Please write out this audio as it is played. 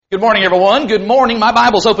Good morning, everyone. Good morning. My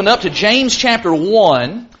Bible's opened up to James chapter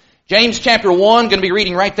 1. James chapter 1, going to be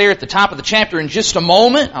reading right there at the top of the chapter in just a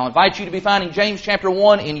moment. I'll invite you to be finding James chapter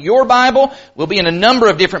 1 in your Bible. We'll be in a number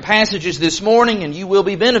of different passages this morning, and you will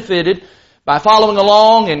be benefited by following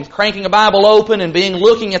along and cranking a Bible open and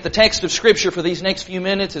looking at the text of Scripture for these next few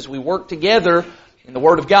minutes as we work together in the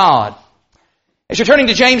Word of God. As you're turning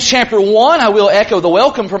to James chapter 1, I will echo the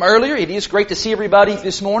welcome from earlier. It is great to see everybody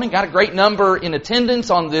this morning. Got a great number in attendance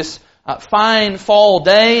on this fine fall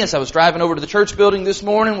day. As I was driving over to the church building this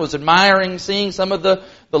morning, was admiring, seeing some of the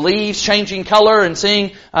leaves changing color and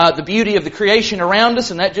seeing the beauty of the creation around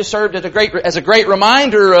us. And that just served as a great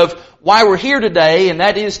reminder of why we're here today, and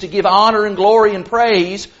that is to give honor and glory and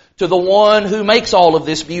praise to the one who makes all of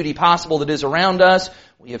this beauty possible that is around us.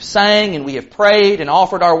 We have sang and we have prayed and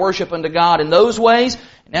offered our worship unto God in those ways.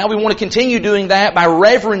 Now we want to continue doing that by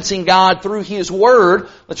reverencing God through His Word.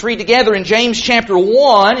 Let's read together in James chapter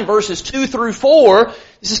 1 in verses 2 through 4.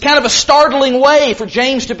 This is kind of a startling way for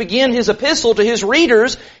James to begin his epistle to his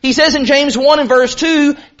readers. He says in James 1 and verse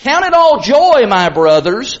 2, "Count it all joy, my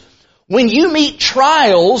brothers, when you meet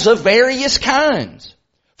trials of various kinds.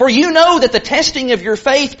 For you know that the testing of your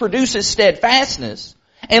faith produces steadfastness.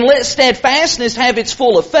 And let steadfastness have its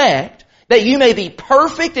full effect, that you may be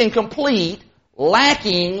perfect and complete,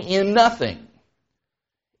 lacking in nothing."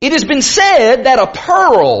 It has been said that a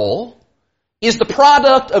pearl is the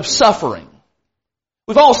product of suffering.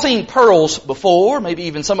 We've all seen pearls before. Maybe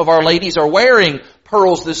even some of our ladies are wearing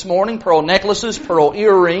pearls this morning, pearl necklaces, pearl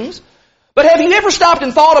earrings. But have you ever stopped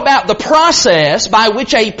and thought about the process by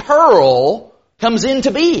which a pearl comes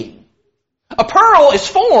into being? A pearl is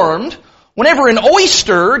formed whenever an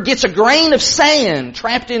oyster gets a grain of sand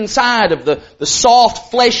trapped inside of the soft,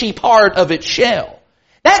 fleshy part of its shell.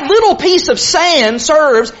 That little piece of sand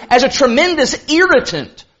serves as a tremendous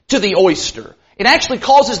irritant to the oyster. It actually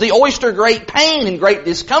causes the oyster great pain and great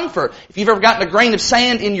discomfort. If you've ever gotten a grain of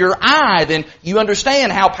sand in your eye, then you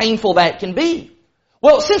understand how painful that can be.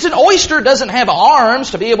 Well, since an oyster doesn't have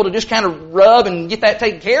arms to be able to just kind of rub and get that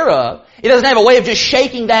taken care of, it doesn't have a way of just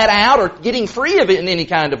shaking that out or getting free of it in any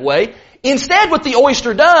kind of way. Instead, what the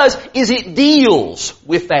oyster does is it deals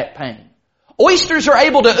with that pain. Oysters are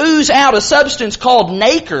able to ooze out a substance called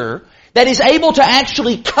nacre that is able to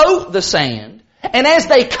actually coat the sand. And as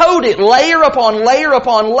they coat it layer upon layer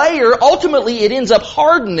upon layer, ultimately it ends up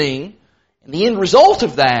hardening. And the end result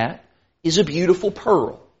of that is a beautiful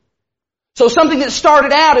pearl. So something that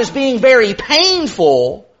started out as being very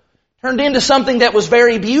painful turned into something that was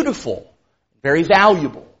very beautiful, very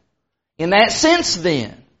valuable. In that sense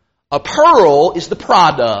then, a pearl is the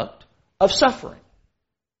product of suffering.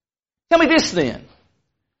 Tell me this then.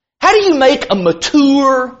 How do you make a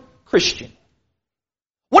mature Christian?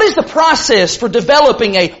 What is the process for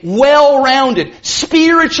developing a well-rounded,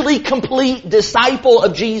 spiritually complete disciple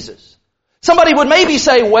of Jesus? Somebody would maybe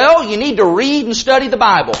say, well, you need to read and study the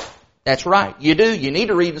Bible. That's right, you do. You need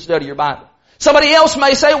to read and study your Bible. Somebody else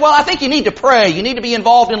may say, well, I think you need to pray. You need to be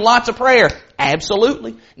involved in lots of prayer.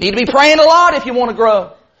 Absolutely. You need to be praying a lot if you want to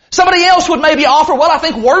grow. Somebody else would maybe offer, well, I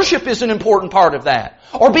think worship is an important part of that.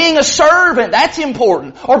 Or being a servant, that's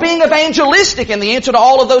important. Or being evangelistic, and the answer to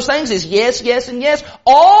all of those things is yes, yes, and yes.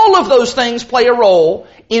 All of those things play a role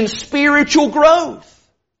in spiritual growth.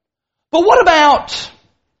 But what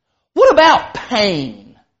about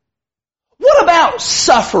pain? What about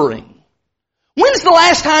suffering? When's the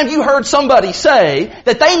last time you heard somebody say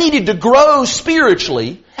that they needed to grow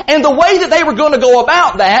spiritually, and the way that they were going to go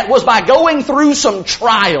about that was by going through some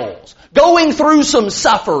trials, going through some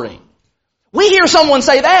suffering? We hear someone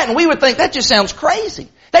say that and we would think that just sounds crazy.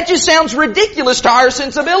 That just sounds ridiculous to our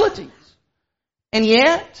sensibilities. And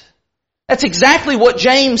yet, that's exactly what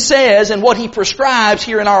James says and what he prescribes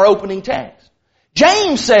here in our opening text.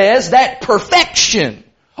 James says that perfection,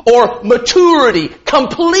 or maturity,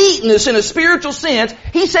 completeness in a spiritual sense,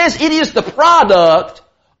 he says it is the product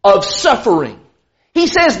of suffering. He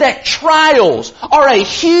says that trials are a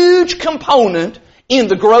huge component in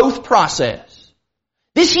the growth process.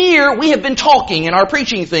 This year we have been talking in our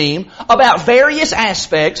preaching theme about various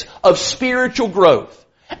aspects of spiritual growth.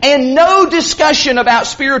 And no discussion about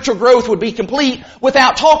spiritual growth would be complete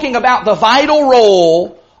without talking about the vital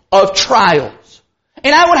role of trials.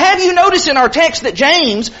 And I would have you notice in our text that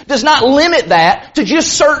James does not limit that to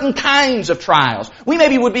just certain kinds of trials. We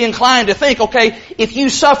maybe would be inclined to think, okay, if you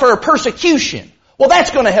suffer persecution, well, that's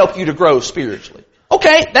going to help you to grow spiritually.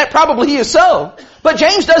 Okay, that probably is so. But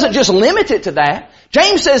James doesn't just limit it to that.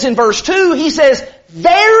 James says in verse 2, he says,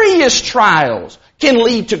 various trials can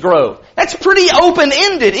lead to growth. That's pretty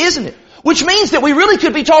open-ended, isn't it? Which means that we really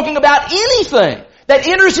could be talking about anything that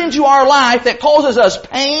enters into our life that causes us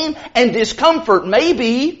pain and discomfort.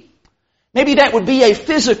 Maybe that would be a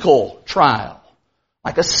physical trial,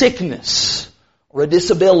 like a sickness or a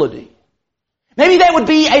disability. Maybe that would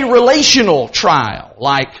be a relational trial,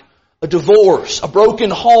 like a divorce, a broken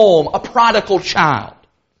home, a prodigal child.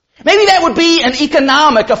 Maybe that would be an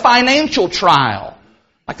economic, a financial trial,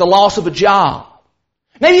 like the loss of a job.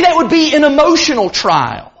 Maybe that would be an emotional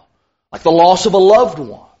trial, like the loss of a loved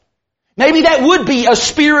one. Maybe that would be a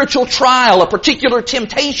spiritual trial, a particular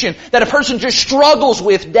temptation that a person just struggles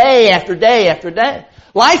with day after day after day.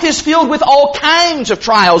 Life is filled with all kinds of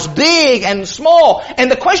trials, big and small.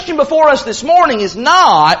 And the question before us this morning is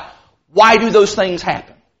not, why do those things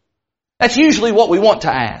happen? That's usually what we want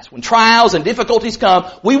to ask. When trials and difficulties come,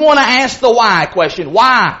 we want to ask the why question.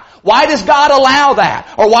 Why? Why does God allow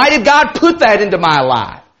that? Or why did God put that into my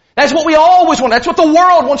life? That's what we always want. That's what the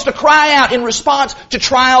world wants to cry out in response to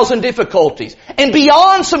trials and difficulties. And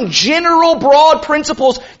beyond some general broad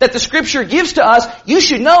principles that the Scripture gives to us, you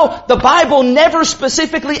should know the Bible never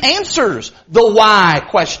specifically answers the why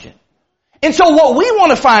question. And so what we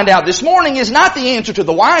want to find out this morning is not the answer to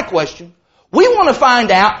the why question. We want to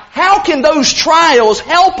find out how can those trials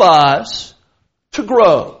help us to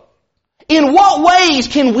grow? In what ways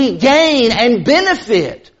can we gain and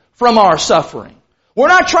benefit from our suffering? We're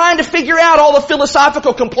not trying to figure out all the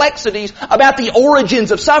philosophical complexities about the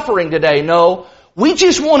origins of suffering today. No. We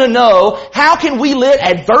just want to know how can we let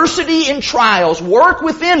adversity and trials work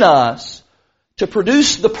within us to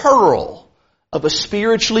produce the pearl of a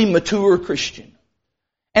spiritually mature Christian.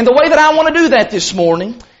 And the way that I want to do that this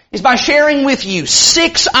morning is by sharing with you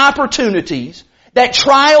 6 opportunities that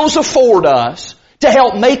trials afford us to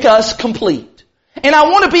help make us complete. And I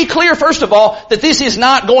want to be clear, first of all, that this is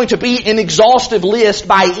not going to be an exhaustive list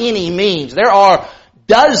by any means. There are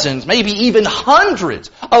dozens, maybe even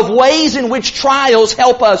hundreds of ways in which trials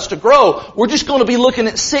help us to grow. We're just going to be looking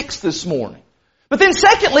at 6 this morning. But then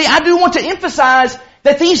secondly, I do want to emphasize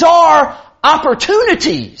that these are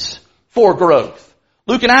opportunities for growth.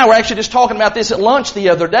 Luke and I were actually just talking about this at lunch the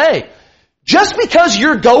other day. Just because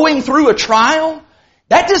you're going through a trial,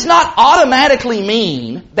 that does not automatically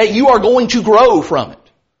mean that you are going to grow from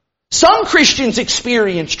it. Some Christians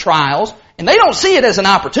experience trials, and they don't see it as an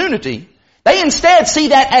opportunity. They instead see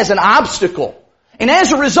that as an obstacle. And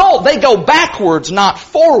as a result, they go backwards, not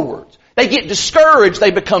forwards. They get discouraged,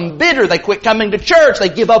 they become bitter, they quit coming to church, they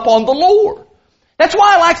give up on the Lord. That's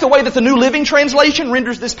why I like the way that the New Living Translation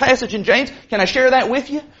renders this passage in James. Can I share that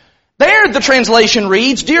with you? There the translation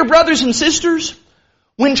reads, "Dear brothers and sisters,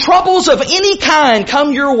 when troubles of any kind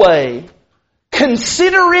come your way,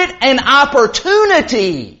 consider it an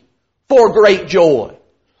opportunity for great joy.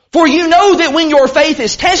 For you know that when your faith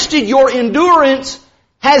is tested, your endurance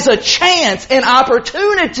has a chance, an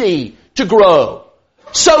opportunity to grow.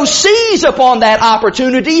 So seize upon that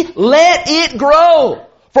opportunity, let it grow.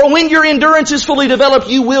 For when your endurance is fully developed,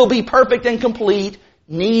 you will be perfect and complete,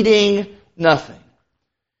 needing nothing."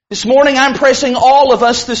 This morning, I'm pressing all of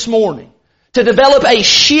us this morning to develop a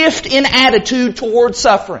shift in attitude towards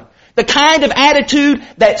suffering. The kind of attitude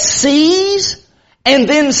that sees and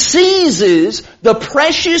then seizes the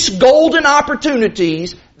precious golden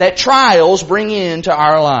opportunities that trials bring into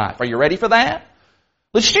our life. Are you ready for that?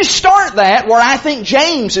 Let's just start that where I think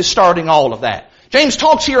James is starting all of that. James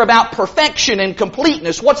talks here about perfection and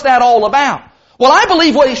completeness. What's that all about? Well, I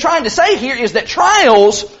believe what he's trying to say here is that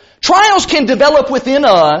trials can develop within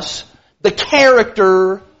us the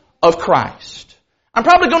character of Christ. I'm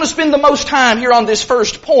probably going to spend the most time here on this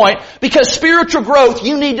first point because spiritual growth,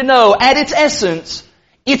 you need to know, at its essence,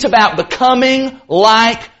 it's about becoming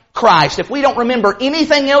like Christ. If we don't remember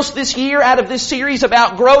anything else this year out of this series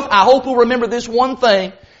about growth, I hope we'll remember this one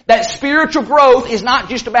thing, that spiritual growth is not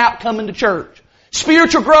just about coming to church.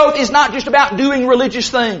 Spiritual growth is not just about doing religious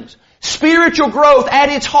things. Spiritual growth at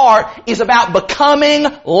its heart is about becoming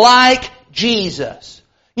like Jesus.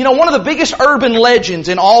 You know, one of the biggest urban legends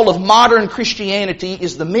in all of modern Christianity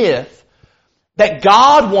is the myth that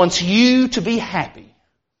God wants you to be happy.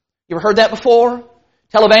 You ever heard that before?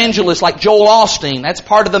 Televangelists like Joel Osteen, that's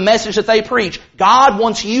part of the message that they preach. God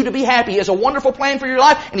wants you to be happy. He has a wonderful plan for your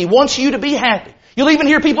life, and He wants you to be happy. You'll even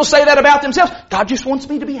hear people say that about themselves. God just wants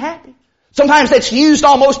me to be happy. Sometimes that's used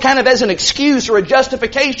almost kind of as an excuse or a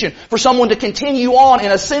justification for someone to continue on in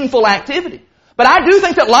a sinful activity. But I do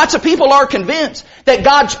think that lots of people are convinced that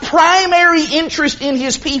God's primary interest in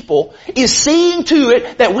His people is seeing to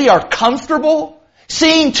it that we are comfortable,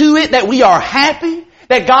 seeing to it that we are happy,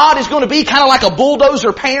 that God is going to be kind of like a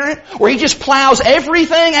bulldozer parent where He just plows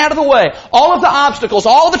everything out of the way. All of the obstacles,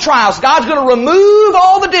 all the trials. God's going to remove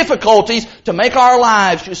all the difficulties to make our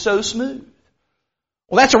lives just so smooth.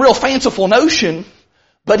 Well, that's a real fanciful notion,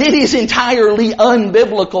 but it is entirely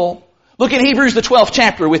unbiblical. Look in Hebrews the 12th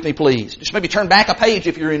chapter with me, please. Just maybe turn back a page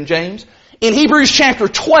if you're in James. In Hebrews chapter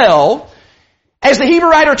 12, as the Hebrew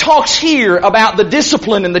writer talks here about the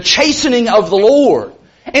discipline and the chastening of the Lord,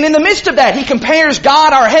 and in the midst of that, he compares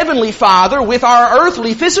God, our heavenly Father, with our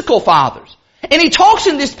earthly physical fathers. And he talks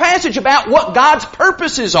in this passage about what God's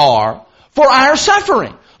purposes are for our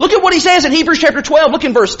suffering. Look at what he says in Hebrews chapter 12. Look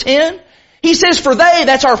in verse 10. He says, for they,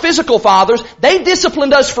 that's our physical fathers, they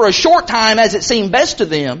disciplined us for a short time as it seemed best to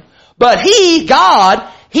them. But He,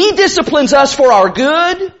 God, He disciplines us for our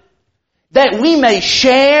good, that we may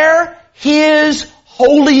share His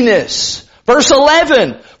holiness. Verse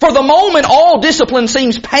 11, for the moment all discipline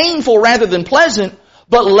seems painful rather than pleasant,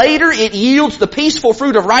 but later it yields the peaceful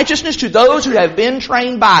fruit of righteousness to those who have been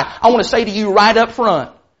trained by it. I want to say to you right up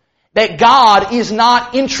front that God is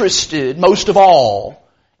not interested, most of all,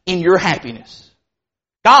 in your happiness.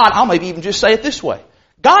 God, I'll maybe even just say it this way.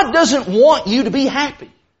 God doesn't want you to be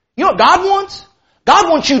happy. You know what God wants? God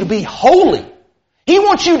wants you to be holy. He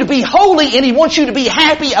wants you to be holy and He wants you to be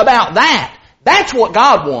happy about that. That's what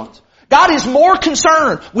God wants. God is more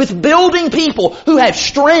concerned with building people who have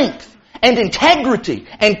strength and integrity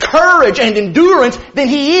and courage and endurance than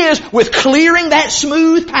He is with clearing that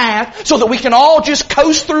smooth path so that we can all just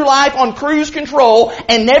coast through life on cruise control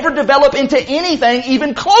and never develop into anything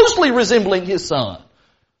even closely resembling His Son.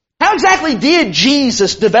 How exactly did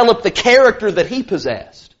Jesus develop the character that He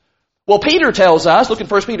possessed? Well, Peter tells us, look in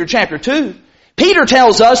 1 Peter chapter 2, Peter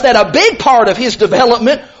tells us that a big part of His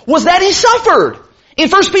development was that He suffered. In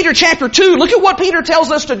 1 Peter chapter 2, look at what Peter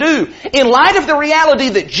tells us to do. In light of the reality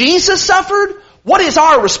that Jesus suffered, what is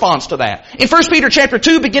our response to that? In 1 Peter chapter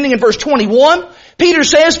 2, beginning in verse 21, Peter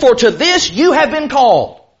says, for to this you have been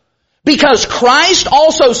called, because Christ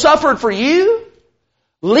also suffered for you,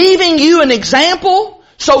 leaving you an example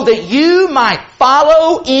so that you might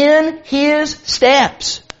follow in His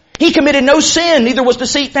steps. He committed no sin, neither was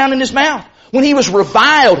deceit found in His mouth. When He was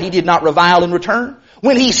reviled, He did not revile in return.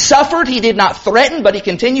 When He suffered, He did not threaten, but He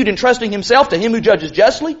continued entrusting Himself to Him who judges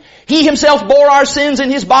justly. He Himself bore our sins in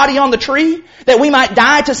His body on the tree, that we might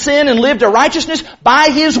die to sin and live to righteousness. By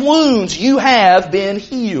His wounds you have been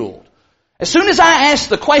healed. As soon as I ask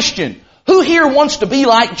the question, who here wants to be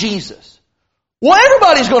like Jesus? Well,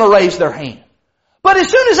 everybody's going to raise their hand. But as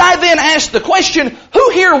soon as I then ask the question, who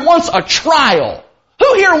here wants a trial?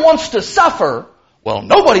 Who here wants to suffer? Well,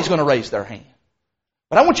 nobody's going to raise their hand.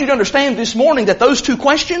 But I want you to understand this morning that those two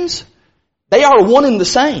questions, they are one and the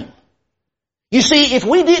same. You see, if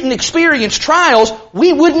we didn't experience trials,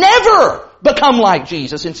 we would never become like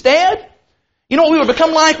Jesus. Instead, you know what we would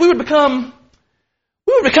become like? We would become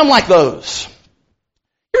like those.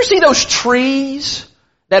 You ever see those trees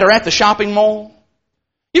that are at the shopping mall?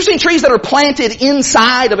 You've seen trees that are planted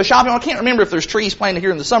inside of a shopping mall. I can't remember if there's trees planted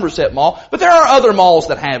here in the Somerset Mall, but there are other malls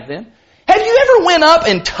that have them. Have you ever went up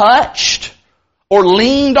and touched or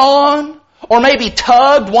leaned on, or maybe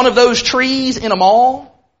tugged one of those trees in a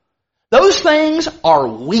mall? Those things are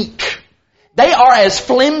weak. They are as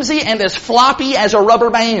flimsy and as floppy as a rubber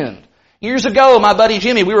band. Years ago, my buddy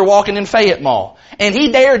Jimmy, we were walking in Fayette Mall, and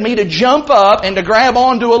he dared me to jump up and to grab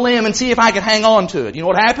onto a limb and see if I could hang on to it. You know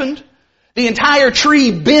what happened? The entire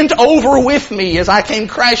tree bent over with me as I came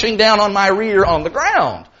crashing down on my rear on the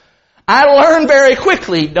ground. I learned very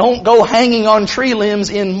quickly, don't go hanging on tree limbs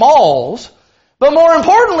in malls. But more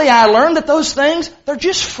importantly, I learned that those things, they're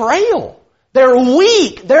just frail. They're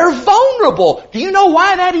weak. They're vulnerable. Do you know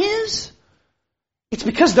why that is? It's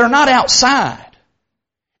because they're not outside.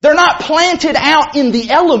 They're not planted out in the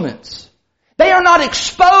elements. They are not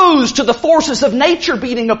exposed to the forces of nature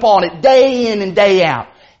beating upon it day in and day out.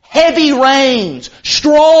 Heavy rains,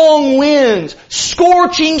 strong winds,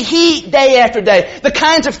 scorching heat day after day. The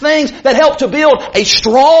kinds of things that help to build a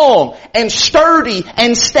strong and sturdy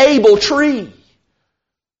and stable tree.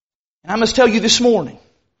 And I must tell you this morning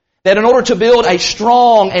that in order to build a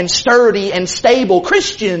strong and sturdy and stable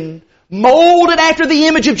Christian, molded after the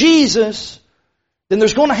image of Jesus, then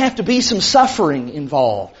there's going to have to be some suffering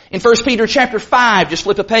involved. In 1 Peter chapter 5, just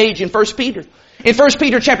flip a page in 1 Peter. In 1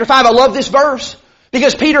 Peter chapter 5, I love this verse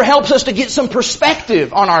because Peter helps us to get some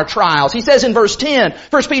perspective on our trials. He says in verse 10,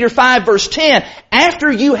 1 Peter 5 verse 10,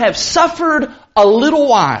 after you have suffered a little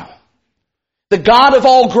while, the God of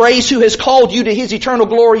all grace who has called you to His eternal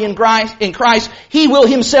glory in Christ, He will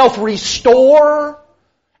Himself restore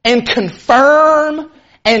and confirm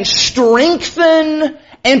and strengthen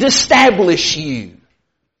and establish you.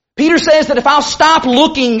 Peter says that if I'll stop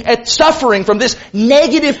looking at suffering from this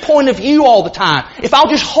negative point of view all the time, if I'll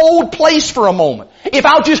just hold place for a moment, if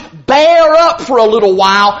I'll just bear up for a little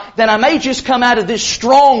while, then I may just come out of this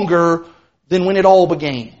stronger than when it all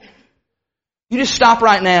began. You just stop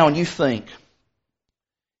right now and you think.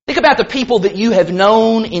 Think about the people that you have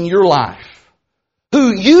known in your life,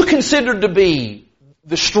 who you consider to be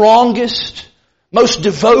the strongest, most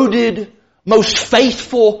devoted, most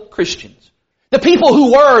faithful Christians. The people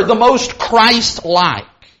who were the most Christ-like.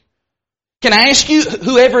 Can I ask you,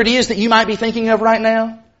 whoever it is that you might be thinking of right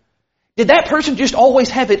now, did that person just always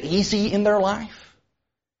have it easy in their life?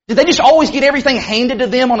 Did they just always get everything handed to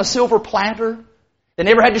them on a silver platter? They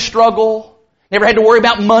never had to struggle, never had to worry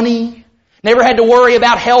about money, never had to worry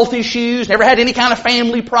about health issues, never had any kind of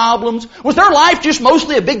family problems? Was their life just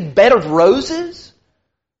mostly a big bed of roses?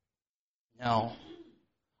 No.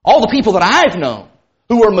 All the people that I've known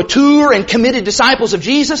who were mature and committed disciples of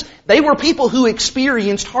Jesus, they were people who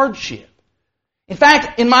experienced hardship. In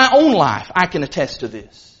fact, in my own life, I can attest to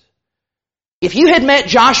this. If you had met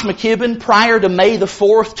Josh McKibben prior to May the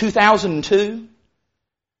 4th, 2002,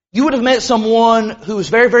 you would have met someone who was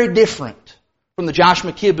very, very different from the Josh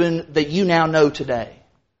McKibben that you now know today.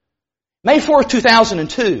 May 4th,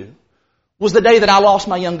 2002 was the day that I lost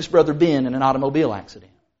my youngest brother Ben in an automobile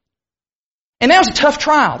accident. And that was a tough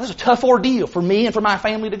trial. That was a tough ordeal for me and for my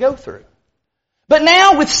family to go through. But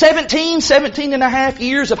now with 17 and a half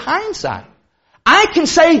years of hindsight, I can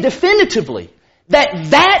say definitively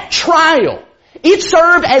that trial, it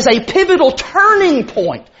served as a pivotal turning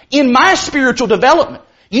point in my spiritual development.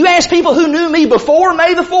 You ask people who knew me before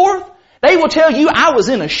May the 4th, they will tell you I was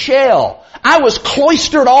in a shell. I was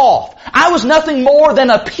cloistered off. I was nothing more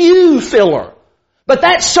than a pew filler. But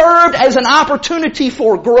that served as an opportunity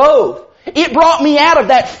for growth. It brought me out of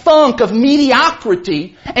that funk of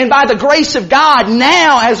mediocrity, and by the grace of God,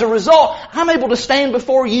 now as a result, I'm able to stand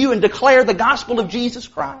before you and declare the gospel of Jesus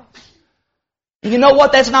Christ. And you know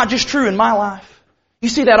what? That's not just true in my life. You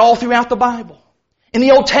see that all throughout the Bible. In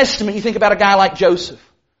the Old Testament, you think about a guy like Joseph.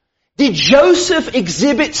 Did Joseph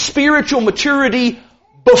exhibit spiritual maturity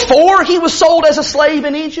before he was sold as a slave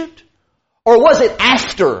in Egypt? Or was it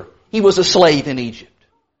after he was a slave in Egypt?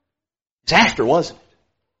 It's after, wasn't it?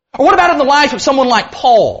 Or what about in the life of someone like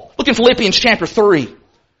Paul? Look in Philippians chapter 3.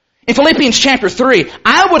 In Philippians chapter 3,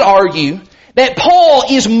 I would argue that Paul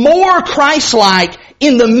is more Christ-like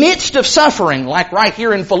in the midst of suffering, like right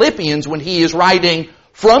here in Philippians when he is writing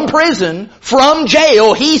from prison, from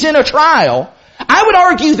jail, he's in a trial. I would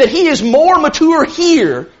argue that he is more mature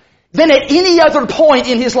here than at any other point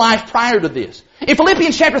in his life prior to this. In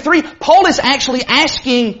Philippians chapter 3, Paul is actually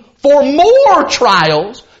asking for more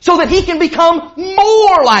trials so that he can become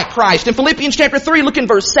more like Christ. In Philippians chapter 3, look in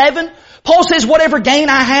verse 7. Paul says, whatever gain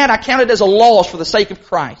I had, I counted as a loss for the sake of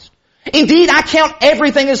Christ. Indeed, I count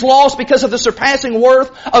everything as loss because of the surpassing worth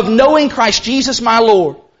of knowing Christ Jesus my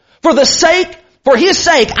Lord. For His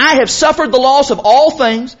sake, I have suffered the loss of all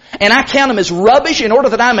things, and I count them as rubbish in order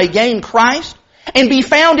that I may gain Christ and be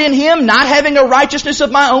found in Him, not having a righteousness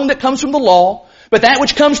of my own that comes from the law, but that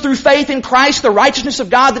which comes through faith in Christ, the righteousness of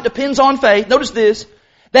God that depends on faith. Notice this,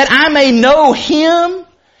 that I may know Him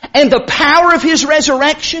and the power of His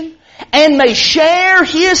resurrection and may share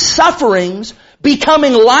His sufferings,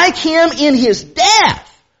 becoming like Him in His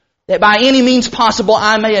death, that by any means possible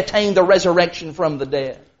I may attain the resurrection from the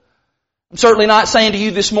dead. I'm certainly not saying to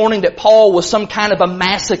you this morning that Paul was some kind of a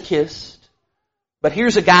masochist, but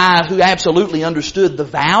here's a guy who absolutely understood the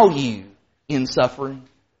value in suffering.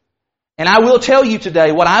 And I will tell you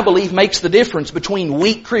today what I believe makes the difference between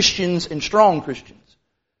weak Christians and strong Christians.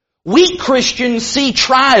 Weak Christians see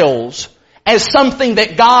trials as something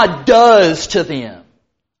that God does to them.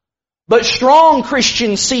 But strong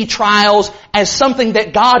Christians see trials as something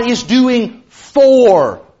that God is doing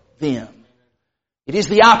for them. It is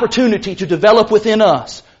the opportunity to develop within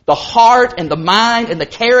us the heart and the mind and the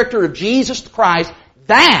character of Jesus Christ.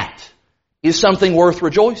 That is something worth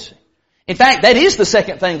rejoicing. In fact, that is the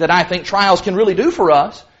second thing that I think trials can really do for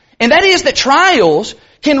us. And that is that trials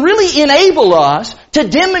can really enable us to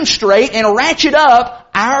demonstrate and ratchet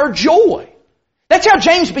up our joy. That's how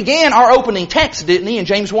James began our opening text, didn't he? In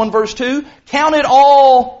James 1 verse 2, count it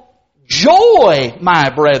all joy,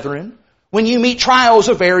 my brethren, when you meet trials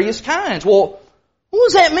of various kinds. Well, what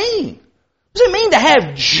does that mean? What does it mean to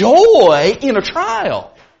have joy in a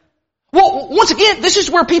trial? Well, once again, this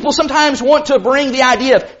is where people sometimes want to bring the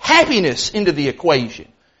idea of happiness into the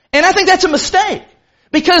equation. And I think that's a mistake.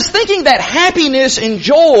 Because thinking that happiness and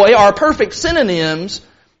joy are perfect synonyms,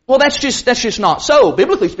 well, that's just not so.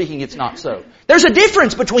 Biblically speaking, it's not so. There's a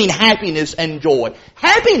difference between happiness and joy.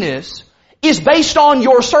 Happiness is based on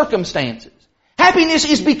your circumstances. Happiness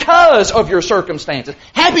is because of your circumstances.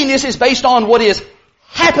 Happiness is based on what is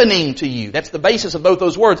happening to you. That's the basis of both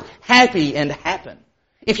those words, happy and happen.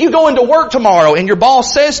 If you go into work tomorrow and your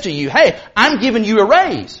boss says to you, hey, I'm giving you a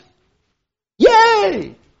raise.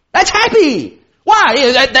 Yay! That's happy.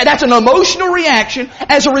 Why? That's an emotional reaction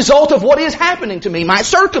as a result of what is happening to me, my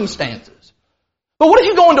circumstances. But what if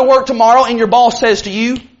you go into work tomorrow and your boss says to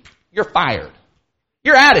you, you're fired.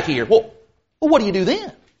 You're out of here. Well, what do you do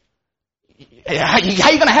then? How are you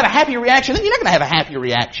going to have a happy reaction? You're not going to have a happy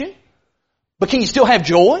reaction. But can you still have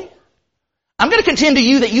joy? I'm going to contend to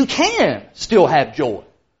you that you can still have joy.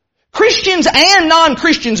 Christians and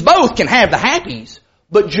non-Christians both can have the happies.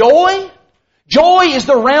 But joy is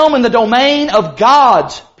the realm and the domain of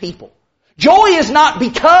God's people. Joy is not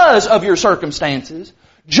because of your circumstances.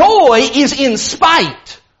 Joy is in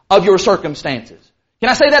spite of your circumstances. Can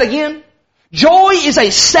I say that again? Joy is a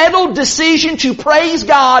settled decision to praise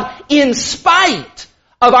God in spite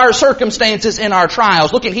of our circumstances and our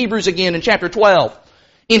trials. Look at Hebrews again in chapter 12.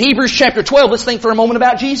 In Hebrews chapter 12, let's think for a moment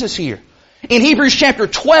about Jesus here. In Hebrews chapter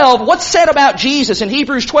 12, what's said about Jesus? In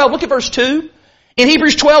Hebrews 12, look at verse 2. In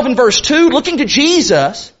Hebrews 12 and verse 2, looking to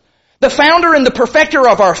Jesus, the founder and the perfecter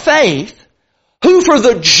of our faith, who for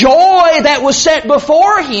the joy that was set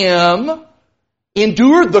before Him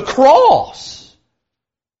endured the cross.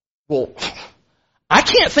 Well, I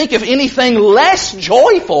can't think of anything less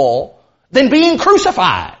joyful than being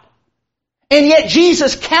crucified. And yet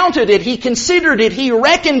Jesus counted it, He considered it, He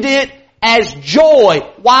reckoned it as joy.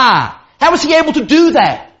 Why? How was He able to do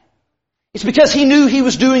that? It's because He knew He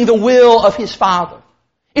was doing the will of His Father.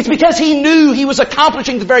 It's because He knew He was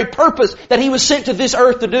accomplishing the very purpose that He was sent to this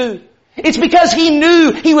earth to do. It's because He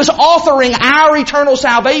knew He was authoring our eternal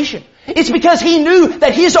salvation. It's because He knew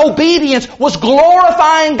that His obedience was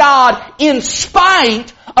glorifying God in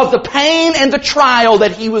spite of the pain and the trial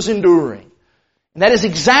that He was enduring. And that is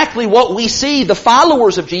exactly what we see the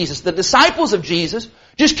followers of Jesus, the disciples of Jesus,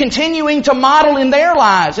 just continuing to model in their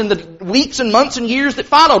lives in the weeks and months and years that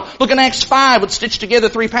followed. Look in Acts 5. Let's stitch together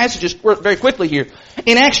three passages very quickly here.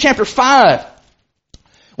 In Acts chapter 5,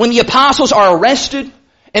 when the apostles are arrested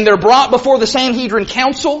and they're brought before the Sanhedrin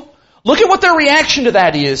council, look at what their reaction to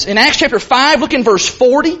that is. In Acts chapter 5, look in verse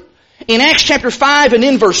 40. In Acts chapter 5 and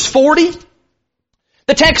in verse 40,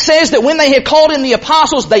 the text says that when they had called in the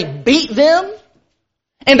apostles, they beat them.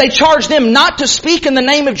 And they charged them not to speak in the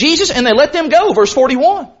name of Jesus, and they let them go. Verse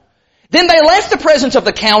 41. Then they left the presence of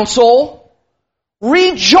the council,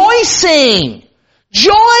 rejoicing,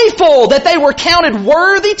 joyful that they were counted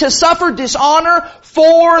worthy to suffer dishonor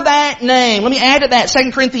for that name. Let me add to that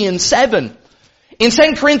 2 Corinthians 7. In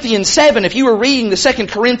 2 Corinthians 7, if you were reading the 2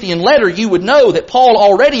 Corinthian letter, you would know that Paul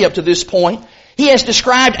already up to this point, he has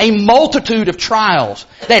described a multitude of trials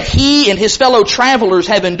that he and his fellow travelers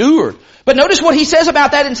have endured. But notice what he says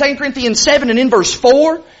about that in 2 Corinthians 7 and in verse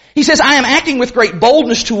 4. He says, I am acting with great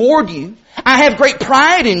boldness toward you. I have great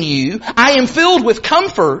pride in you. I am filled with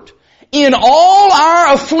comfort. In all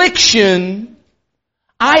our affliction,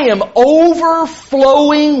 I am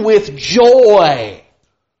overflowing with joy.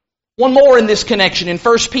 One more in this connection in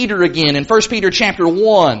 1 Peter again, in 1 Peter chapter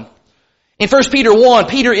 1. In 1 Peter 1,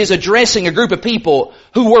 Peter is addressing a group of people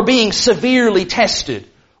who were being severely tested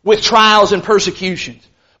with trials and persecutions.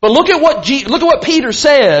 But look at what Peter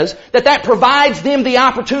says that provides them the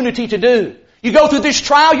opportunity to do. You go through this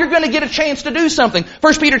trial, you're going to get a chance to do something.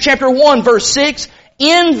 1 Peter chapter 1 verse 6,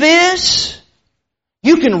 in this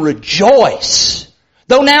you can rejoice.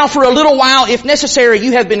 Though now for a little while, if necessary,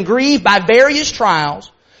 you have been grieved by various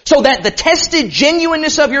trials, so that the tested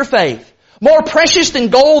genuineness of your faith, more precious than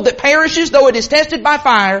gold that perishes, though it is tested by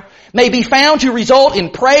fire, may be found to result in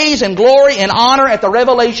praise and glory and honor at the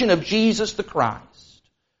revelation of Jesus the Christ.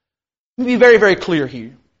 Let me be very, very clear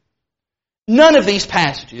here. None of these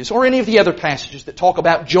passages, or any of the other passages that talk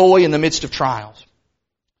about joy in the midst of trials,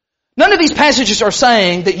 none of these passages are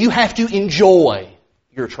saying that you have to enjoy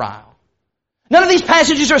your trial. None of these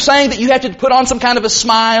passages are saying that you have to put on some kind of a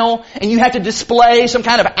smile and you have to display some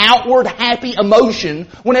kind of outward happy emotion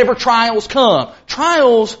whenever trials come.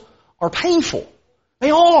 Trials are painful.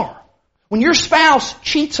 They are. When your spouse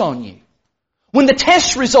cheats on you, when the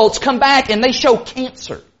test results come back and they show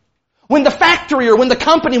cancer, when the factory or when the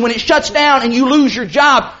company, when it shuts down and you lose your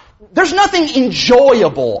job, there's nothing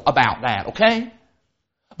enjoyable about that, okay?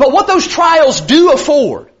 But what those trials do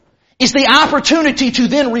afford is the opportunity to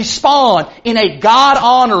then respond in a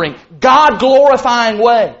God-honoring, God-glorifying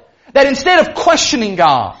way. That instead of questioning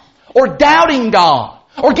God, or doubting God,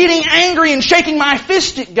 or getting angry and shaking my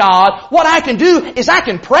fist at God, what I can do is I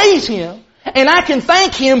can praise Him. And I can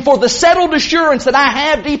thank Him for the settled assurance that I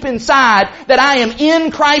have deep inside that I am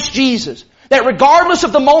in Christ Jesus. That regardless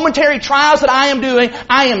of the momentary trials that I am doing,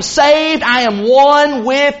 I am saved, I am one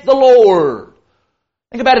with the Lord.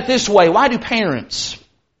 Think about it this way. Why do parents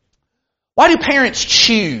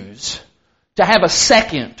choose to have a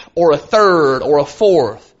second or a third or a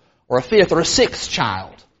fourth or a fifth or a sixth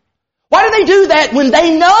child? Why do they do that when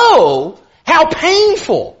they know how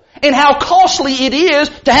painful and how costly it is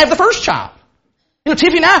to have the first child? You know,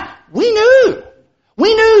 Tiffany and I, we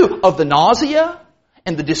knew of the nausea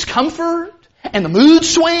and the discomfort and the mood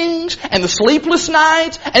swings and the sleepless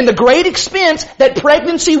nights and the great expense that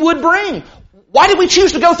pregnancy would bring. Why did we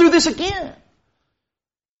choose to go through this again?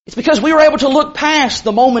 It's because we were able to look past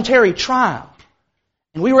the momentary trial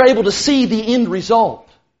and we were able to see the end result.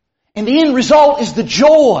 And the end result is the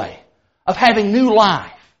joy of having new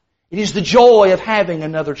life. It is the joy of having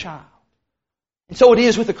another child. And so it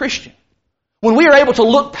is with a Christian. When we are able to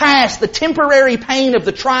look past the temporary pain of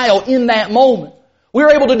the trial in that moment, we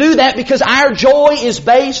are able to do that because our joy is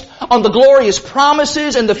based on the glorious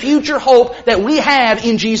promises and the future hope that we have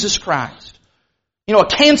in Jesus Christ. You know, a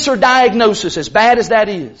cancer diagnosis, as bad as that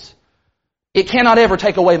is, it cannot ever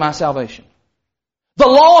take away my salvation. The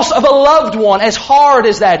loss of a loved one, as hard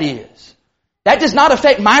as that is, that does not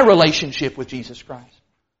affect my relationship with Jesus Christ.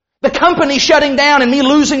 The company shutting down and me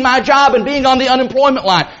losing my job and being on the unemployment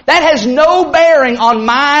line, that has no bearing on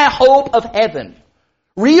my hope of heaven.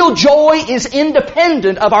 Real joy is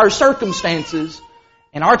independent of our circumstances,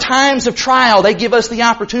 and our times of trial, they give us the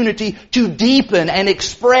opportunity to deepen and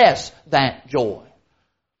express that joy.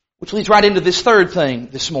 Which leads right into this third thing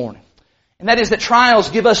this morning. And that is that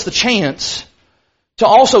trials give us the chance to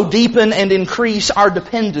also deepen and increase our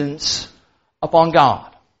dependence upon God.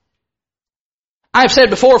 I have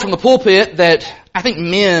said before from the pulpit that I think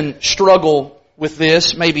men struggle with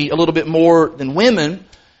this maybe a little bit more than women.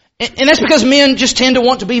 And that's because men just tend to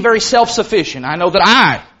want to be very self-sufficient. I know that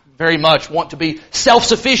I very much want to be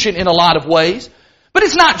self-sufficient in a lot of ways. But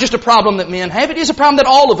it's not just a problem that men have. It is a problem that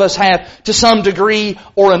all of us have to some degree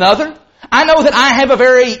or another. I know that I have a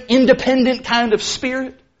very independent kind of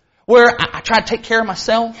spirit where I try to take care of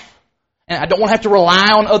myself. And I don't want to have to rely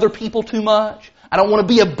on other people too much. I don't want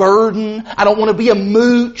to be a burden. I don't want to be a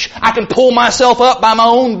mooch. I can pull myself up by my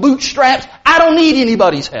own bootstraps. I don't need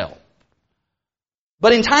anybody's help.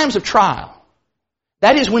 But in times of trial,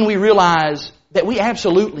 that is when we realize that we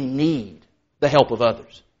absolutely need the help of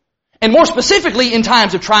others. And more specifically, in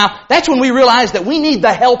times of trial, that's when we realize that we need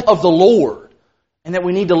the help of the Lord and that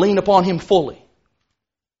we need to lean upon Him fully.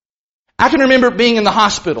 I can remember being in the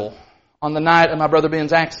hospital on the night of my brother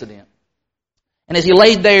Ben's accident. And as he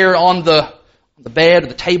laid there on the bed or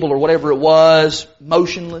the table or whatever it was,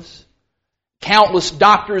 motionless, countless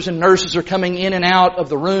doctors and nurses are coming in and out of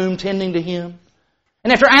the room tending to him.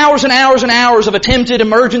 And after hours and hours and hours of attempted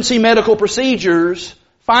emergency medical procedures,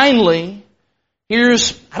 finally,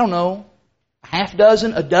 here's,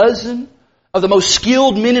 a dozen of the most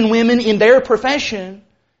skilled men and women in their profession,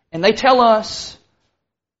 and they tell us,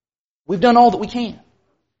 we've done all that we can.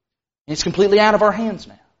 And it's completely out of our hands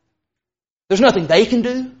now. There's nothing they can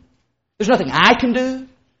do. There's nothing I can do.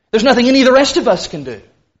 There's nothing any of the rest of us can do.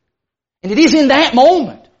 And it is in that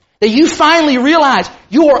moment that you finally realize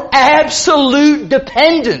your absolute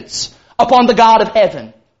dependence upon the God of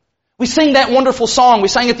heaven. We sing that wonderful song. We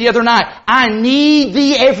sang it the other night. I need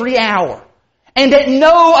Thee every hour. And at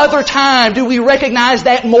no other time do we recognize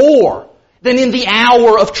that more than in the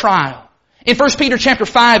hour of trial. In 1 Peter chapter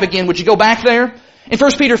 5 again, would you go back there? In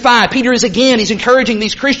 1 Peter 5, Peter is encouraging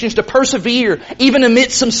these Christians to persevere even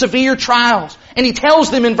amidst some severe trials. And he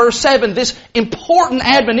tells them in verse 7 this important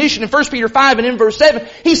admonition in 1 Peter 5 and in verse 7.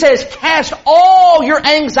 He says, cast all your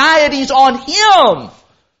anxieties on Him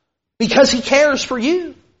because He cares for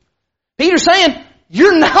you. Peter's saying,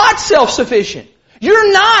 you're not self-sufficient.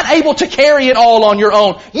 You're not able to carry it all on your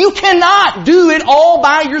own. You cannot do it all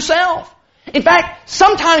by yourself. In fact,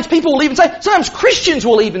 sometimes Christians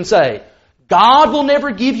will even say, God will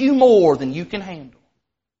never give you more than you can handle.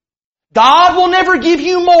 God will never give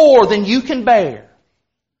you more than you can bear.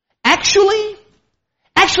 Actually,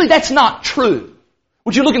 that's not true.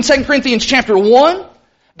 Would you look in 2 Corinthians chapter 1?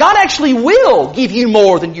 God actually will give you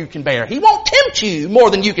more than you can bear. He won't tempt you more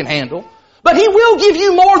than you can handle, but He will give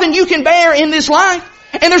you more than you can bear in this life.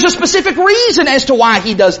 And there's a specific reason as to why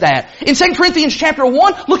He does that. In 2 Corinthians chapter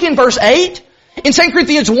 1, look in verse 8. In 2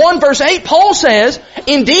 Corinthians 1 verse 8, Paul says,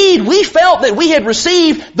 indeed, we felt that we had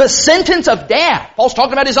received the sentence of death. Paul's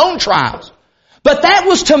talking about his own trials. But that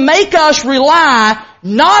was to make us rely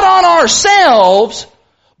not on ourselves,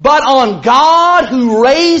 but on God who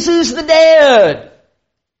raises the dead.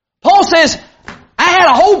 Paul says, I had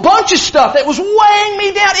a whole bunch of stuff that was weighing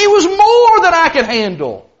me down. It was more than I could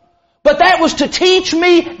handle. But that was to teach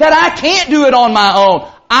me that I can't do it on my own.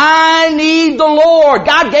 I need the Lord.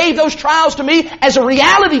 God gave those trials to me as a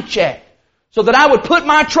reality check so that I would put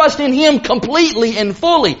my trust in Him completely and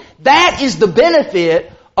fully. That is the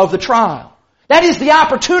benefit of the trial. That is the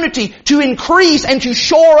opportunity to increase and to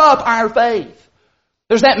shore up our faith.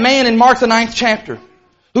 There's that man in Mark the 9th chapter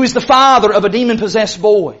who is the father of a demon-possessed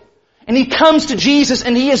boy. And he comes to Jesus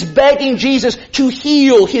and he is begging Jesus to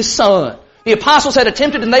heal his son. The apostles had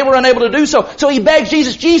attempted and they were unable to do so. So he begs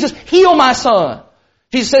Jesus, Jesus, heal my son.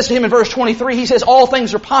 Jesus says to him in verse 23, He says, all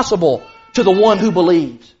things are possible to the one who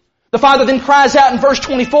believes. The father then cries out in verse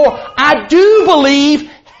 24, I do believe,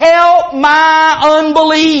 help my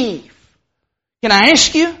unbelief. Can I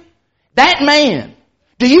ask you, that man,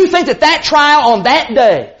 do you think that trial on that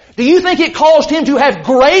day, do you think it caused him to have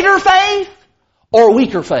greater faith or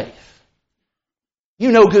weaker faith?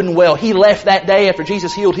 You know good and well, he left that day after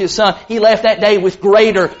Jesus healed his son. He left that day with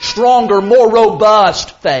greater, stronger, more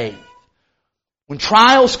robust faith. When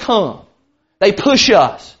trials come, they push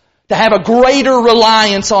us to have a greater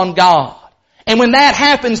reliance on God. And when that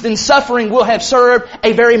happens, then suffering will have served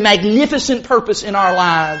a very magnificent purpose in our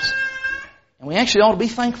lives. And we actually ought to be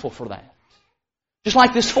thankful for that. Just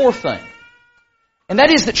like this fourth thing. And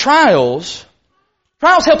that is that trials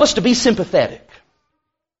help us to be sympathetic.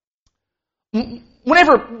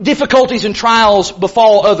 Whenever difficulties and trials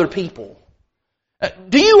befall other people,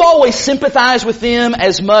 do you always sympathize with them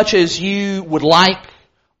as much as you would like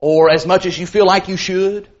or as much as you feel like you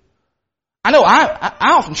should? I know I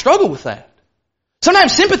often struggle with that.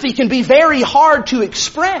 Sometimes sympathy can be very hard to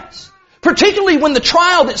express, particularly when the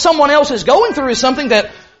trial that someone else is going through is something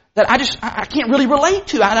that I can't really relate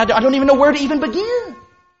to. I don't even know where to even begin.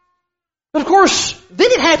 But of course,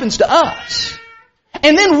 then it happens to us.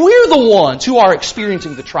 And then we're the ones who are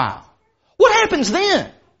experiencing the trial. What happens then?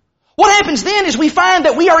 What happens then is we find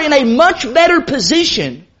that we are in a much better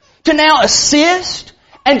position to now assist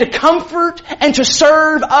and to comfort and to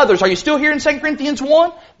serve others. Are you still here in 2 Corinthians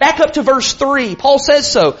 1? Back up to verse 3. Paul says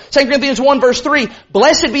so. 2 Corinthians 1 verse 3.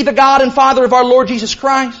 Blessed be the God and Father of our Lord Jesus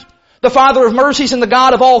Christ, the Father of mercies and the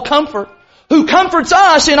God of all comfort, who comforts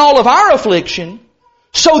us in all of our affliction,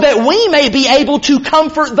 so that we may be able to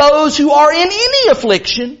comfort those who are in any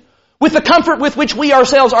affliction with the comfort with which we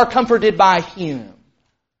ourselves are comforted by Him.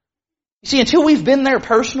 You see, until we've been there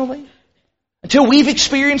personally, until we've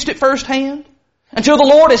experienced it firsthand, until the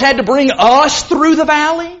Lord has had to bring us through the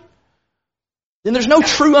valley, then there's no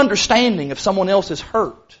true understanding of someone else's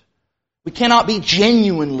hurt. We cannot be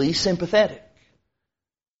genuinely sympathetic.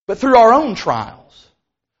 But through our own trials,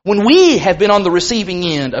 when we have been on the receiving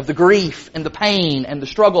end of the grief and the pain and the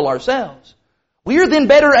struggle ourselves, we are then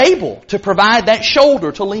better able to provide that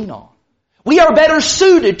shoulder to lean on. We are better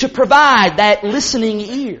suited to provide that listening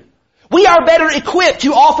ear. We are better equipped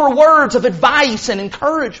to offer words of advice and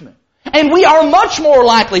encouragement. And we are much more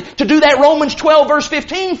likely to do that Romans 12 verse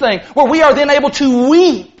 15 thing, where we are then able to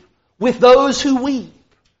weep with those who weep.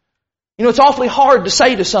 You know, it's awfully hard to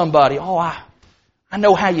say to somebody, I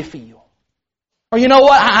know how you feel. Or you know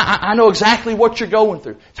what, I know exactly what you're going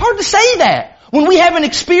through. It's hard to say that when we haven't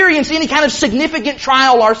experienced any kind of significant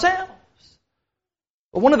trial ourselves.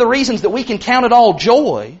 But one of the reasons that we can count it all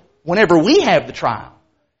joy whenever we have the trial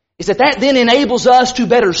is that then enables us to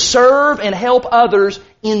better serve and help others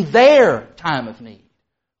in their time of need.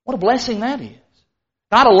 What a blessing that is.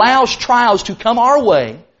 God allows trials to come our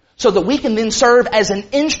way so that we can then serve as an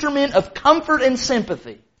instrument of comfort and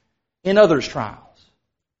sympathy in others' trials.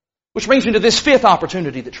 Which brings me to this fifth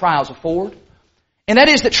opportunity that trials afford. And that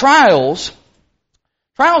is that trials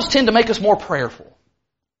tend to make us more prayerful.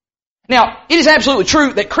 Now, it is absolutely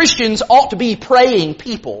true that Christians ought to be praying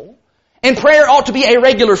people. And prayer ought to be a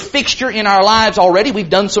regular fixture in our lives already. We've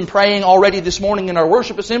done some praying already this morning in our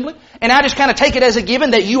worship assembly. And I just kind of take it as a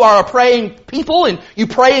given that you are a praying people and you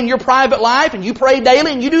pray in your private life and you pray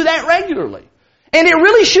daily and you do that regularly. And it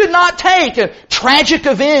really should not take a tragic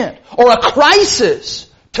event or a crisis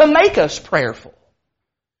to make us prayerful.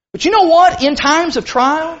 But you know what? In times of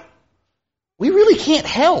trial, we really can't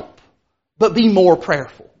help but be more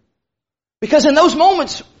prayerful. Because in those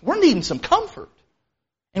moments, we're needing some comfort.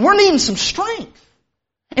 And we're needing some strength.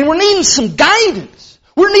 And we're needing some guidance.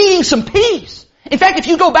 We're needing some peace. In fact, if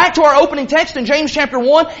you go back to our opening text in James chapter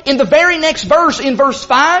 1, in the very next verse, in verse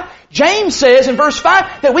 5, James says in verse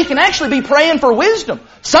 5 that we can actually be praying for wisdom.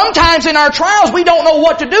 Sometimes in our trials we don't know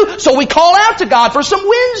what to do, so we call out to God for some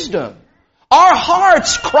wisdom. Our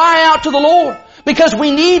hearts cry out to the Lord Because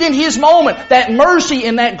we need in His moment that mercy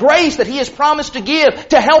and that grace that He has promised to give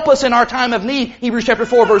to help us in our time of need. Hebrews chapter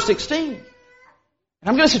 4 verse 16. And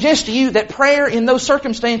I'm going to suggest to you that prayer in those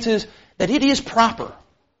circumstances, that it is proper.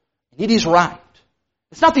 It is right.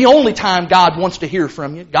 It's not the only time God wants to hear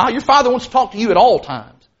from you. God, your Father wants to talk to you at all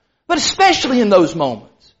times. But especially in those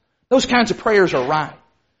moments, those kinds of prayers are right.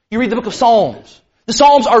 You read the book of Psalms. The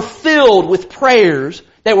Psalms are filled with prayers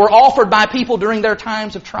that were offered by people during their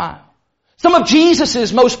times of trial. Some of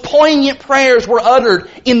Jesus' most poignant prayers were uttered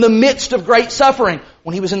in the midst of great suffering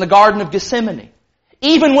when He was in the Garden of Gethsemane.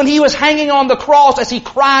 Even when He was hanging on the cross as He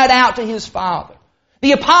cried out to His Father.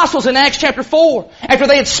 The apostles in Acts chapter 4, after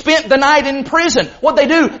they had spent the night in prison, what they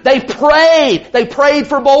do? They prayed. They prayed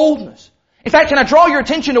for boldness. In fact, can I draw your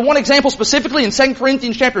attention to one example specifically in 2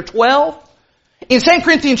 Corinthians chapter 12? In 2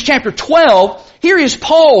 Corinthians chapter 12, here is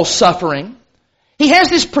Paul suffering. He has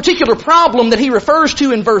this particular problem that he refers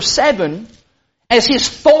to in verse 7 as his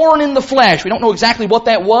thorn in the flesh. We don't know exactly what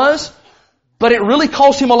that was, but it really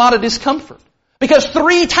caused him a lot of discomfort. Because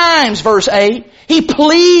 3 times, verse 8, he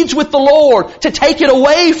pleads with the Lord to take it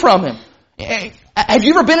away from him. Have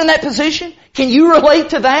you ever been in that position? Can you relate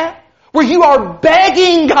to that? Where you are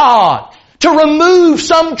begging God to remove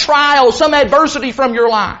some trial, some adversity from your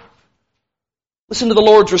life. Listen to the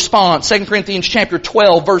Lord's response. 2 Corinthians chapter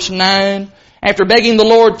 12, verse 9. After begging the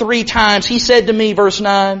Lord 3 times, He said to me, verse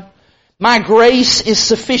 9, "My grace is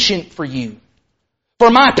sufficient for you, for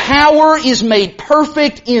my power is made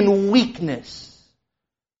perfect in weakness."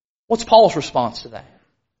 What's Paul's response to that?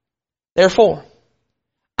 "Therefore,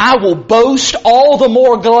 I will boast all the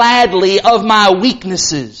more gladly of my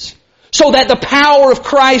weaknesses, so that the power of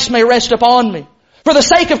Christ may rest upon me. For the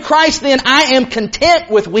sake of Christ, then, I am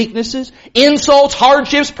content with weaknesses, insults,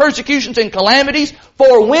 hardships, persecutions, and calamities.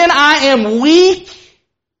 For when I am weak,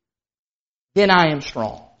 then I am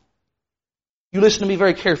strong." You listen to me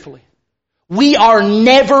very carefully. We are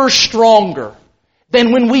never stronger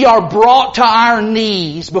than when we are brought to our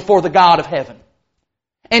knees before the God of heaven.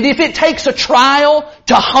 And if it takes a trial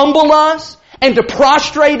to humble us and to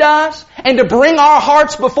prostrate us and to bring our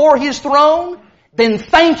hearts before His throne, then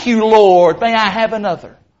thank you, Lord, may I have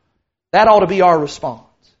another. That ought to be our response.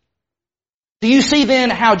 Do you see then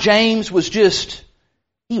how James was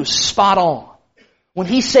he was spot on when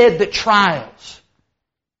he said that trials,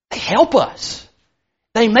 they help us.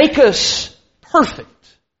 They make us perfect.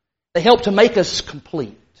 They help to make us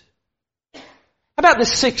complete. How about the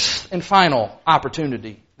 6th and final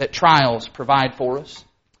opportunity that trials provide for us?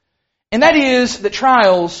 And that is that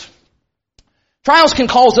trials can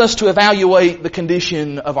cause us to evaluate the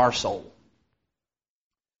condition of our soul.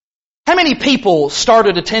 How many people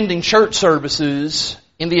started attending church services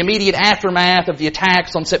in the immediate aftermath of the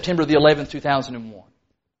attacks on September the 11th, 2001?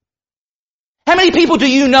 How many people do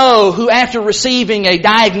you know who, after receiving a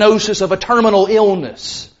diagnosis of a terminal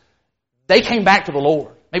illness, they came back to the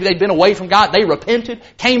Lord? Maybe they'd been away from God, they repented,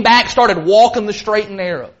 came back, started walking the straight and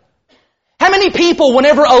narrow. How many people,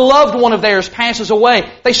 whenever a loved one of theirs passes away,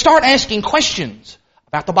 they start asking questions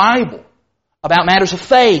about the Bible, about matters of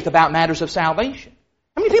faith, about matters of salvation?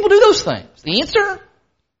 How many people do those things? The answer?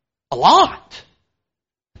 A lot.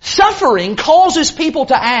 Suffering causes people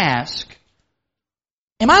to ask,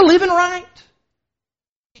 am I living right?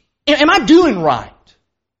 Am I doing right?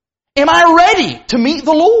 Am I ready to meet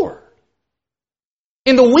the Lord?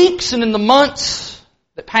 In the weeks and in the months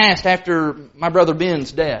that passed after my brother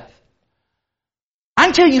Ben's death, I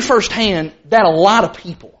can tell you firsthand that a lot of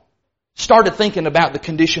people started thinking about the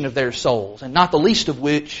condition of their souls, and not the least of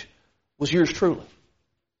which was yours truly.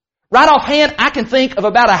 Right offhand, I can think of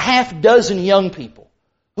about a half dozen young people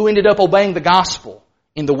who ended up obeying the gospel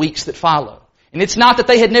in the weeks that followed. And it's not that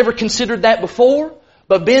they had never considered that before,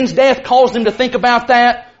 but Ben's death caused them to think about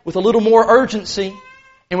that with a little more urgency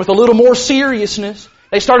and with a little more seriousness.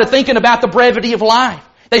 They started thinking about the brevity of life.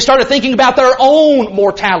 They started thinking about their own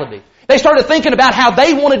mortality. They started thinking about how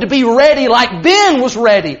they wanted to be ready like Ben was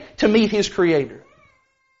ready to meet his Creator.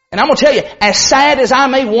 And I'm going to tell you, as sad as I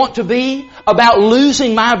may want to be about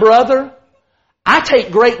losing my brother, I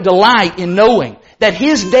take great delight in knowing that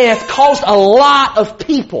his death caused a lot of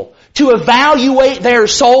people to evaluate their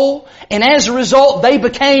soul, and as a result, they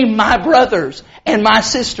became my brothers and my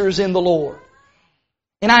sisters in the Lord.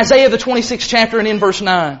 In Isaiah the 26th chapter and in verse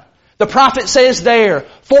 9, the prophet says there,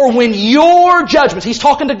 "For when your judgments," he's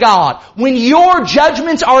talking to God, "when your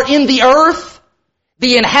judgments are in the earth,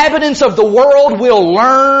 the inhabitants of the world will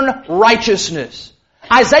learn righteousness."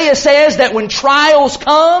 Isaiah says that when trials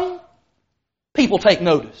come, people take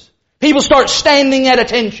notice. People start standing at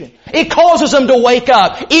attention. It causes them to wake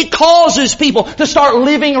up. It causes people to start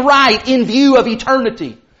living right in view of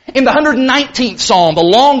eternity. In the 119th Psalm, the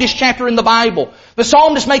longest chapter in the Bible, the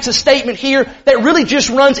psalmist makes a statement here that really just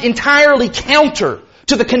runs entirely counter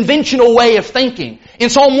to the conventional way of thinking. In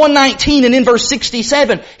Psalm 119 and in verse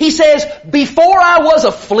 67, he says, "Before I was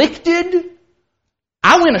afflicted,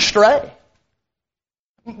 I went astray."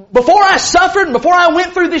 Before I suffered and before I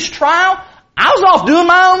went through this trial, I was off doing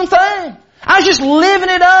my own thing. I was just living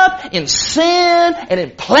it up in sin and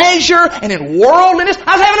in pleasure and in worldliness.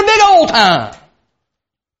 I was having a big old time.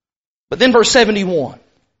 But then verse 71,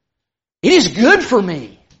 "It is good for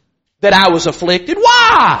me that I was afflicted."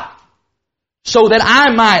 Why? "So that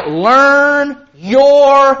I might learn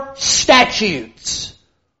your statutes."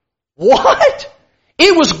 What?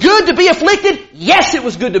 It was good to be afflicted? Yes, it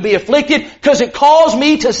was good to be afflicted because it caused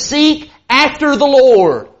me to seek after the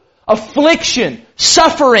Lord. Affliction,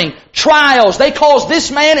 suffering, trials, they cause this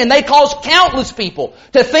man and they cause countless people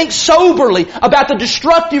to think soberly about the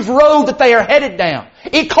destructive road that they are headed down.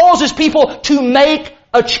 It causes people to make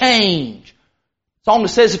a change. The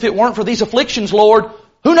psalmist says, if it weren't for these afflictions, Lord,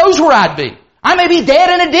 who knows where I'd be? I may be dead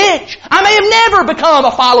in a ditch. I may have never become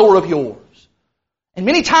a follower of yours. And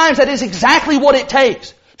many times that is exactly what it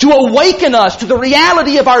takes to awaken us to the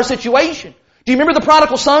reality of our situation. Do you remember the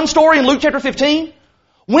prodigal son story in Luke chapter 15?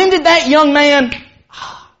 When did that young man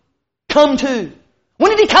come to?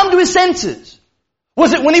 When did he come to his senses?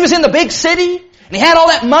 Was it when he was in the big city and he had all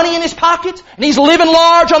that money in his pockets and he's living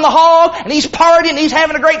large on the hog and he's partying and he's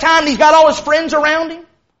having a great time and he's got all his friends around him?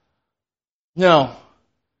 No.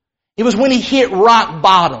 It was when he hit rock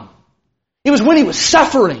bottom. It was when he was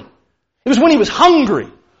suffering. It was when he was hungry,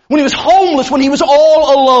 when he was homeless, when he was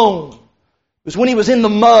all alone. It was when he was in the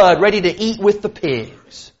mud, ready to eat with the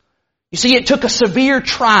pigs. You see, it took a severe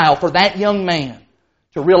trial for that young man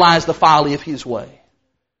to realize the folly of his way.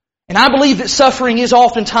 And I believe that suffering is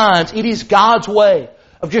oftentimes, it is God's way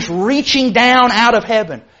of just reaching down out of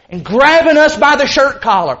heaven and grabbing us by the shirt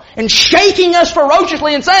collar and shaking us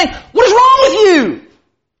ferociously and saying, "What is wrong with you?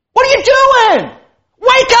 What are you doing?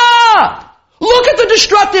 Wake up! Look at the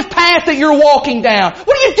destructive path that you're walking down.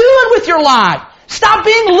 What are you doing with your life? Stop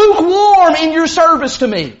being lukewarm in your service to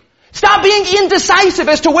me. Stop being indecisive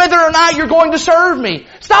as to whether or not you're going to serve me.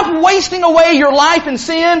 Stop wasting away your life in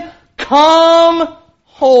sin. Come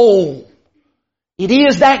home." It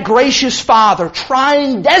is that gracious Father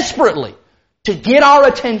trying desperately to get our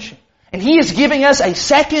attention. And He is giving us a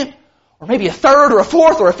second, or maybe a third, or a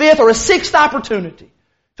fourth, or a fifth, or a sixth opportunity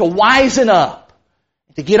to wisen up,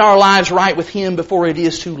 to get our lives right with Him before it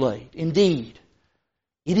is too late. Indeed,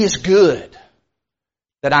 it is good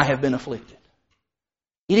that I have been afflicted.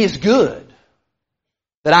 It is good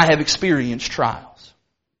that I have experienced trials.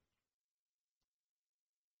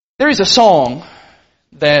 There is a song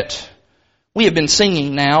that we have been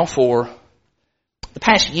singing now for the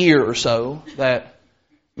past year or so that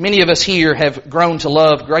many of us here have grown to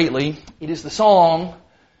love greatly. It is the song,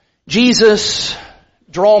 "Jesus,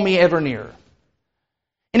 Draw Me Ever Nearer."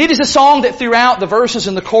 And it is a song that throughout the verses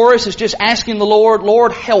and the chorus is just asking the Lord,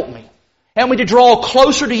 "Lord, help me. Help me to draw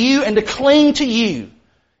closer to You and to cling to You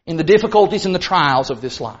in the difficulties and the trials of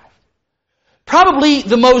this life." Probably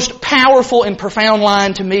the most powerful and profound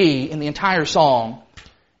line to me in the entire song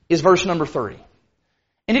is verse number 3.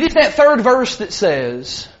 And it is that third verse that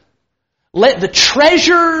says, "Let the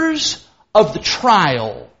treasures of the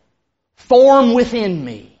trial form within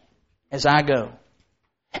me as I go.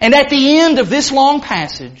 And at the end of this long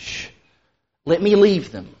passage, let me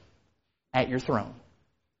leave them at Your throne."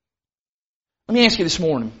 Let me ask you this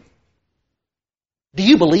morning, do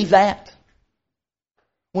you believe that?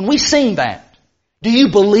 When we sing that, do you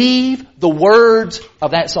believe the words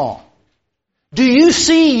of that song? Do you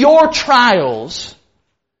see your trials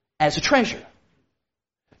as a treasure?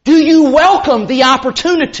 Do you welcome the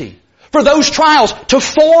opportunity for those trials to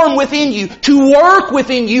form within you, to work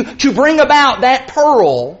within you, to bring about that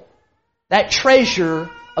pearl, that treasure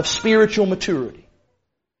of spiritual maturity?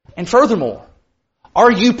 And furthermore,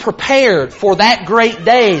 are you prepared for that great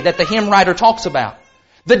day that the hymn writer talks about?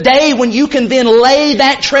 The day when you can then lay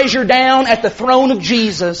that treasure down at the throne of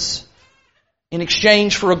Jesus in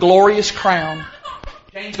exchange for a glorious crown.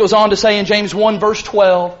 James goes on to say in James 1 verse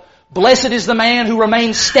 12, "Blessed is the man who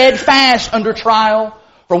remains steadfast under trial,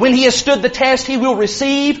 for when he has stood the test, he will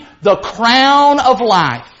receive the crown of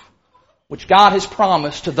life, which God has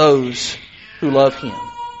promised to those who love Him."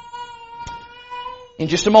 In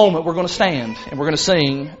just a moment, we're going to stand and we're going to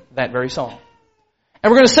sing that very song. And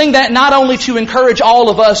we're going to sing that not only to encourage all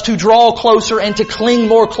of us to draw closer and to cling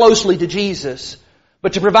more closely to Jesus,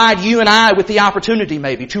 but to provide you and I with the opportunity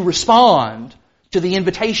maybe to respond to the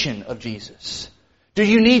invitation of Jesus. Do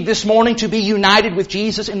you need this morning to be united with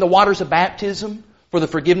Jesus in the waters of baptism for the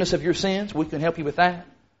forgiveness of your sins? We can help you with that.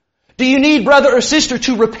 Do you need, brother or sister,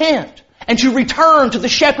 to repent and to return to the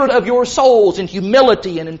shepherd of your souls in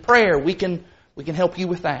humility and in prayer? We can help you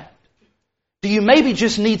with that. Do you maybe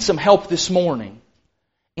just need some help this morning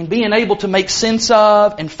in being able to make sense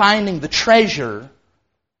of and finding the treasure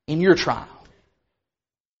in your trial?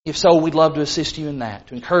 If so, we'd love to assist you in that,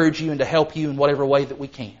 to encourage you and to help you in whatever way that we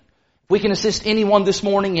can. If we can assist anyone this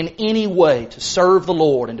morning in any way to serve the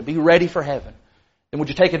Lord and to be ready for heaven, then would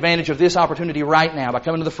you take advantage of this opportunity right now by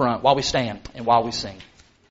coming to the front while we stand and while we sing?